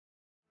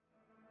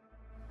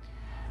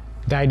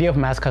The idea of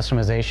mass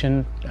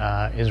customization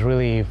is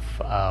really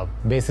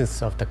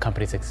basis of the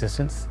company's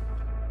existence.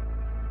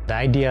 The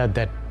idea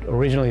that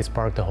originally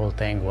sparked the whole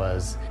thing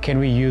was, can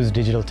we use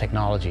digital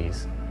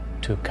technologies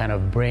to kind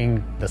of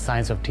bring the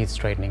science of teeth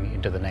straightening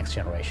into the next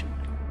generation?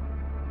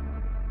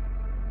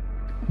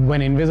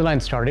 When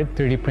Invisalign started,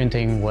 3D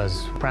printing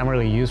was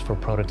primarily used for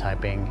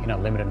prototyping a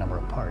limited number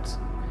of parts.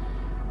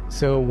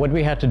 So what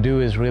we had to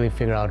do is really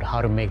figure out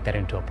how to make that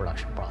into a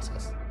production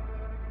process.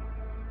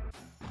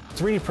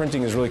 3D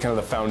printing is really kind of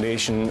the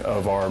foundation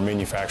of our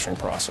manufacturing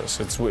process.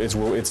 It's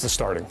the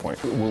starting point.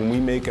 When we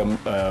make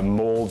a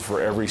mold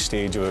for every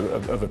stage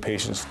of a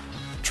patient's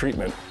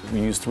treatment, we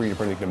use 3D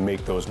printing to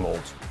make those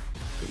molds.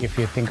 If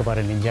you think about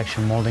an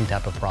injection molding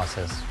type of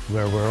process,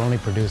 where we're only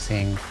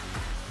producing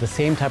the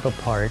same type of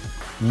part,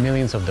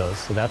 millions of those,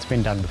 so that's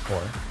been done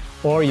before.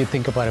 Or you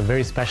think about a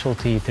very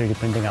specialty 3D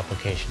printing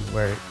application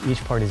where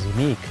each part is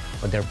unique,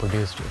 but they're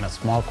produced in a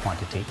small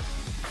quantity.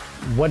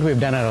 What we've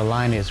done at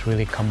Align is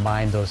really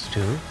combine those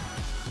two.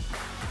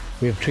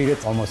 We've treated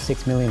almost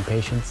 6 million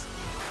patients,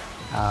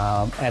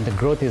 and the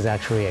growth is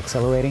actually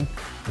accelerating.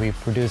 We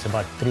produce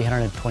about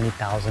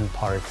 320,000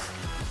 parts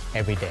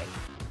every day.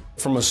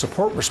 From a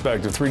support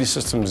perspective, 3D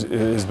Systems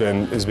has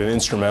been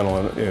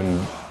instrumental in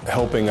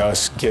helping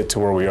us get to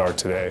where we are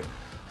today.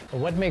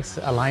 What makes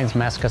Align's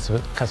mass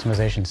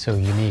customization so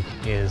unique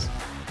is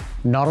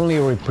not only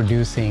are we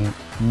producing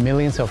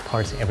millions of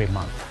parts every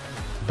month,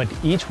 but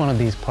each one of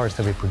these parts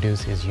that we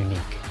produce is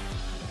unique.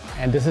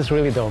 And this is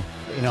really the,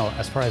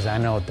 as far as I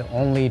know, the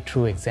only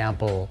true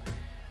example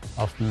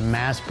of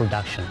mass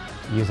production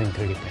using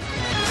 3D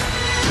printing.